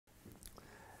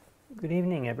Good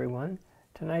evening, everyone.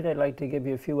 Tonight I'd like to give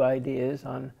you a few ideas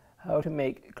on how to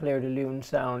make Clair de Lune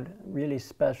sound really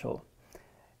special.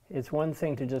 It's one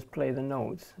thing to just play the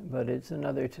notes, but it's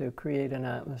another to create an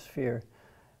atmosphere.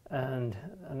 And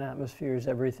an atmosphere is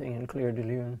everything in Clair de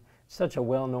Lune. It's such a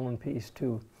well-known piece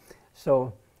too.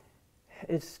 So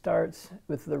it starts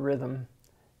with the rhythm.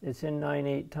 It's in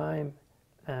 9/8 time,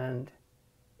 and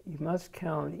you must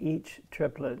count each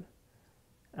triplet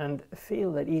and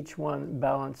feel that each one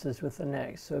balances with the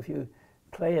next. So if you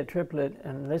play a triplet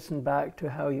and listen back to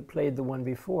how you played the one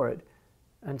before it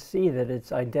and see that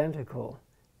it's identical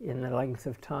in the length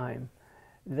of time,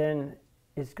 then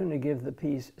it's going to give the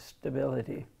piece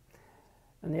stability.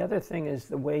 And the other thing is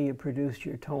the way you produce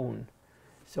your tone.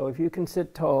 So if you can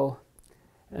sit tall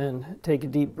and take a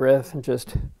deep breath and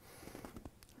just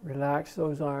relax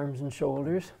those arms and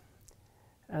shoulders,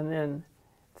 and then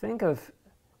think of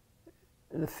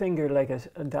the finger like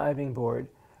a diving board.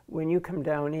 When you come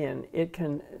down in, it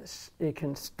can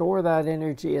store that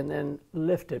energy and then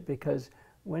lift it, because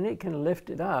when it can lift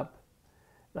it up,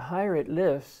 the higher it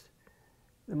lifts,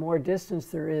 the more distance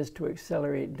there is to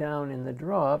accelerate down in the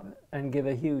drop and give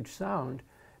a huge sound,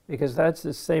 because that's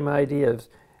the same idea of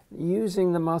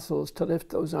using the muscles to lift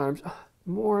those arms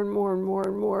more and more and more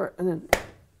and more, and then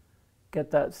get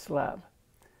that slap.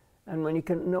 And when you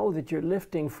can know that you're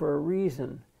lifting for a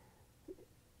reason,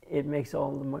 it makes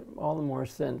all the more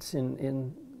sense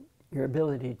in your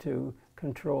ability to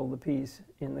control the piece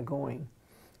in the going,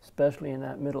 especially in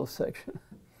that middle section.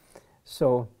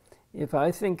 So if I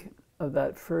think of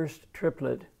that first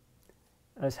triplet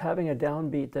as having a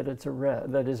downbeat that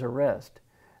is a rest,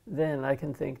 then I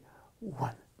can think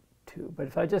 1, 2. But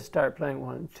if I just start playing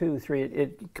 1, 2, 3,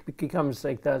 it becomes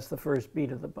like that's the first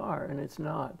beat of the bar, and it's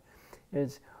not.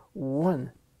 It's 1,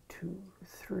 2,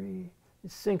 3.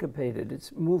 It's syncopated.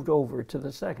 It's moved over to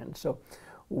the second. So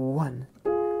 1,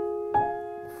 4,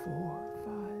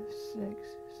 5,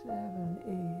 6, 7,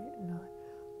 8, 9.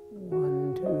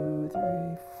 1, 2,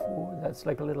 3, 4. That's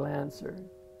like a little answer.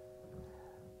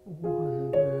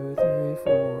 1, 2, 3,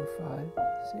 4, 5,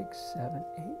 6, 7,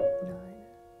 8,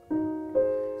 9.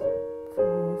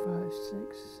 4, 5,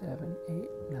 6, 7,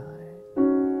 8, 9.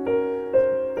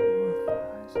 4,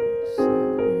 5, 6,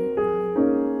 7, 8, 9.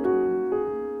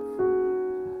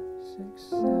 6,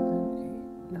 7,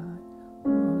 8, 9.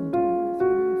 1, 2,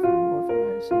 3, 4,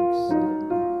 5, 6, 7,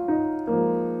 4,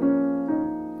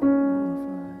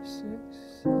 5, 6,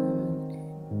 7,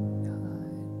 8, 9.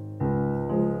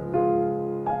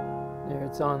 There,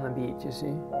 it's on the beat, you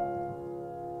see.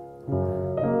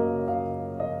 1,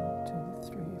 2,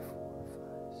 3, 4,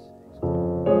 5, 6. 2,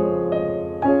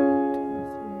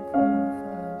 3, 4,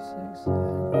 5, 6, 7,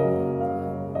 8,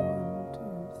 9. 1, 2,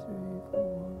 3, 4,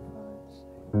 5, 6.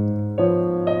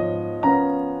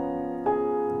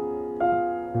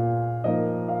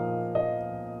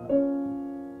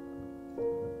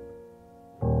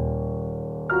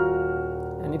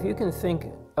 And if you can think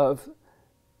of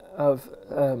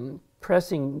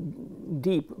pressing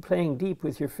deep, playing deep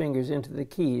with your fingers into the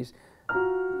keys,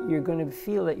 you're going to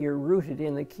feel that you're rooted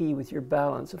in the key with your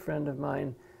balance. A friend of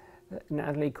mine,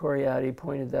 Natalie Coriati,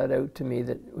 pointed that out to me,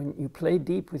 that when you play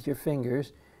deep with your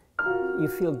fingers, you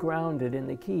feel grounded in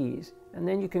the keys, and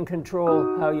then you can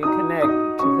control how you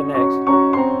connect to the next.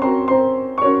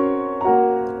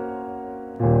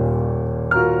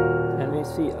 And we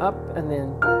see up and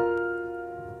then.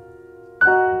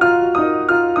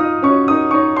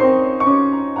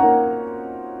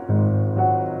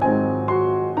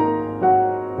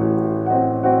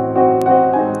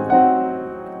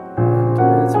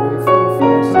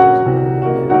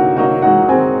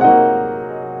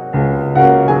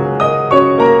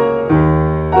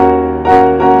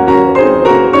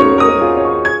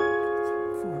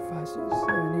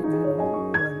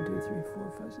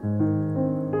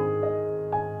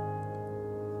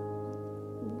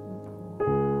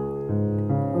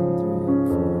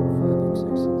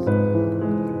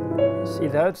 See,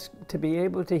 that's to be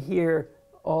able to hear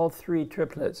all three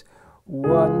triplets.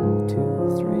 1, 2,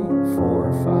 3,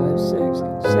 4, 5, 6,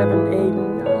 7, 8,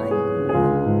 9.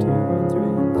 1, 2, 3,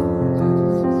 4, 5,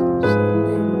 6,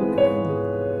 7, 8,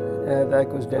 9. That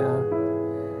goes down.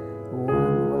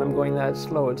 When I'm going that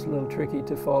slow, it's a little tricky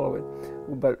to follow it.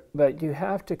 But you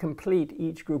have to complete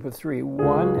each group of 3.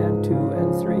 1 and 2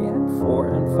 and 3 and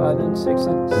 4 and 5 and 6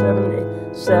 and 7,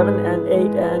 8, 7 and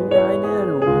 8 and 9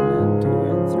 and 1 and 2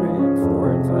 and 3 and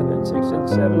 4 and 5 and 6 and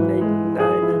 7, 8 and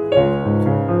 9 and 5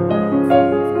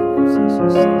 and 6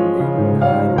 and 7, 8 and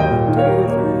 9. 1, 2, 3,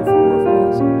 4,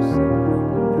 5, 6, 7,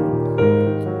 8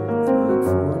 and 9. 3 and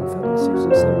 4 and 5 and 6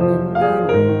 and 7, 8 and 9.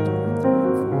 1, 2 and 3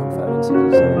 and 4 and 5 and 6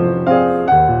 and 7.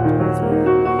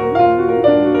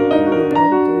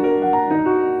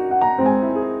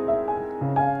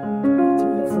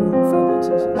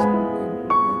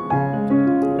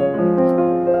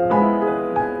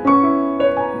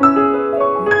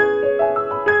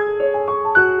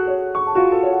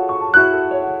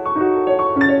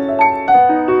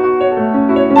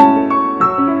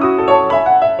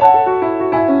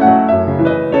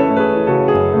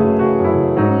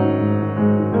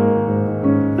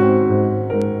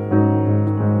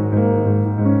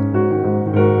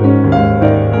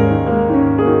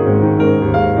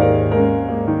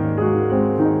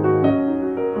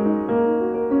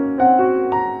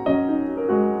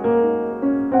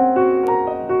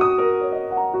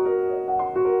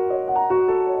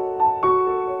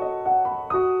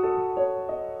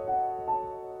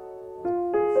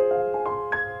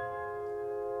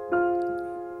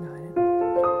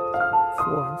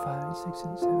 6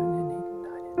 and 7 and 8 and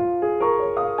 9 and 7, 8 and 9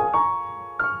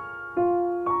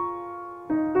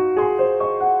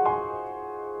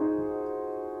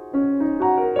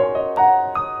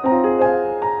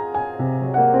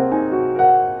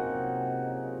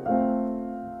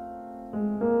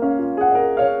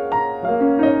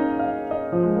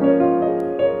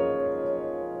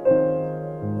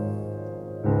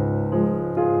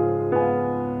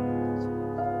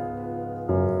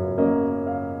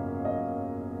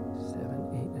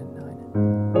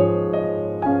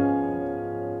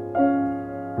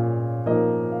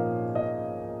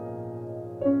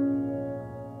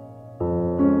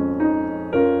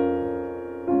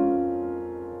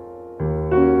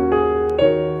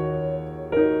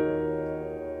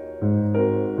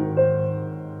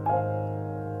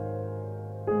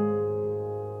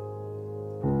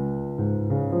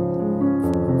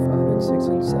 and 5 and 6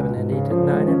 and 7 and 8 and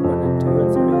 9 and 1 and 2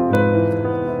 and 3 and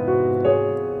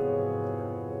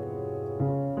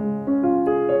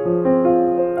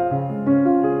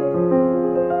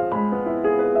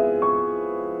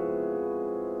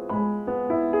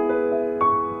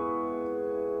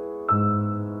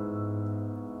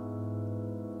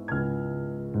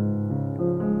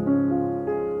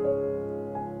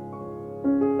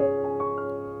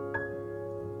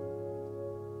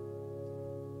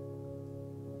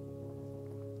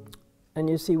And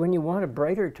you see, when you want a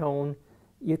brighter tone,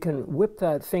 you can whip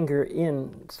that finger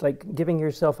in. It's like giving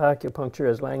yourself acupuncture,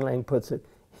 as Lang Lang puts it,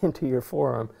 into your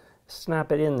forearm.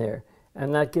 Snap it in there,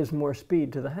 and that gives more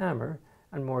speed to the hammer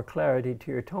and more clarity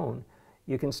to your tone.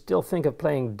 You can still think of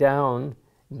playing down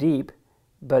deep,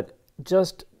 but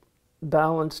just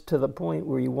balanced to the point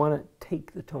where you want to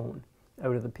take the tone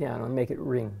out of the piano and make it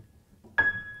ring.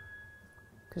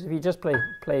 Because if you just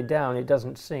play down, it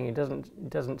doesn't sing, it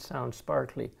doesn't sound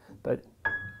sparkly, but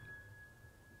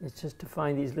it's just to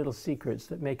find these little secrets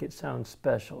that make it sound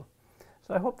special.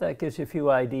 So I hope that gives you a few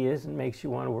ideas and makes you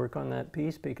want to work on that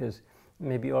piece, because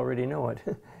maybe you already know it.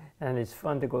 And it's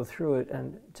fun to go through it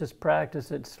and just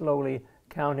practice it slowly,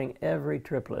 counting every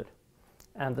triplet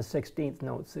and the 16th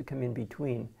notes that come in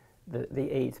between the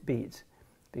eighth beats,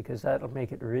 because that'll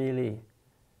make it really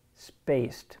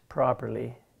spaced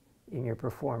properly in your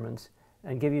performance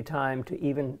and give you time to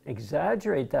even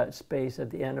exaggerate that space at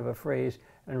the end of a phrase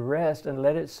and rest and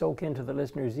let it soak into the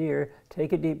listener's ear,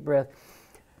 take a deep breath,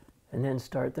 and then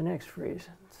start the next phrase.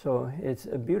 So it's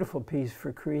a beautiful piece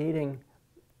for creating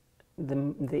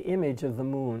the image of the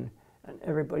moon, and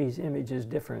everybody's image is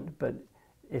different, but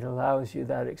it allows you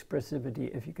that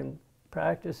expressivity if you can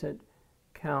practice it,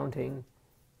 counting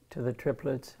to the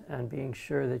triplets and being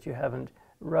sure that you haven't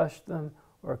rushed them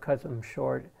or cut them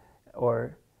short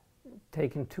or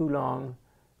taken too long.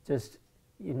 Just,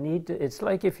 you need to, it's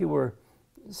like if you were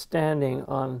standing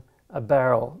on a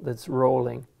barrel that's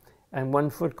rolling and one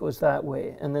foot goes that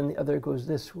way and then the other goes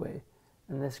this way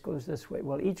and this goes this way.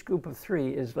 Well, each group of three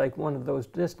is like one of those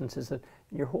distances that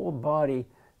your whole body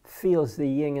feels the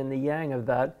yin and the yang of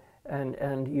that,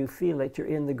 and you feel that you're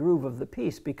in the groove of the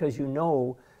piece, because you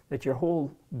know that your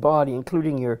whole body,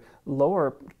 including your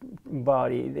lower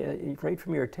body, right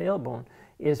from your tailbone,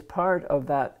 is part of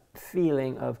that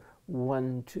feeling of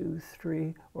 1, 2,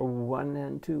 3, or 1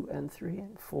 and 2 and 3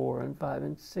 and 4 and 5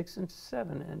 and 6 and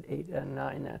 7 and 8 and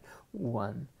 9 and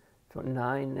 1. So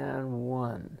 9 and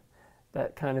 1.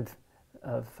 That kind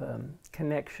of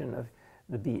connection of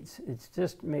the beats. It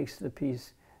just makes the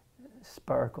piece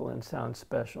sparkle and sound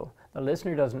special. The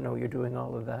listener doesn't know you're doing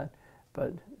all of that,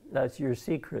 but that's your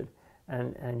secret,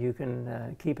 and you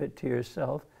can keep it to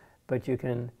yourself, but you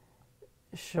can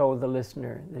show the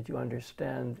listener that you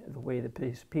understand the way the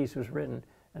piece was written,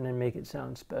 and then make it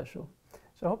sound special.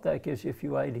 So I hope that gives you a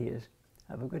few ideas.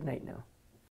 Have a good night now.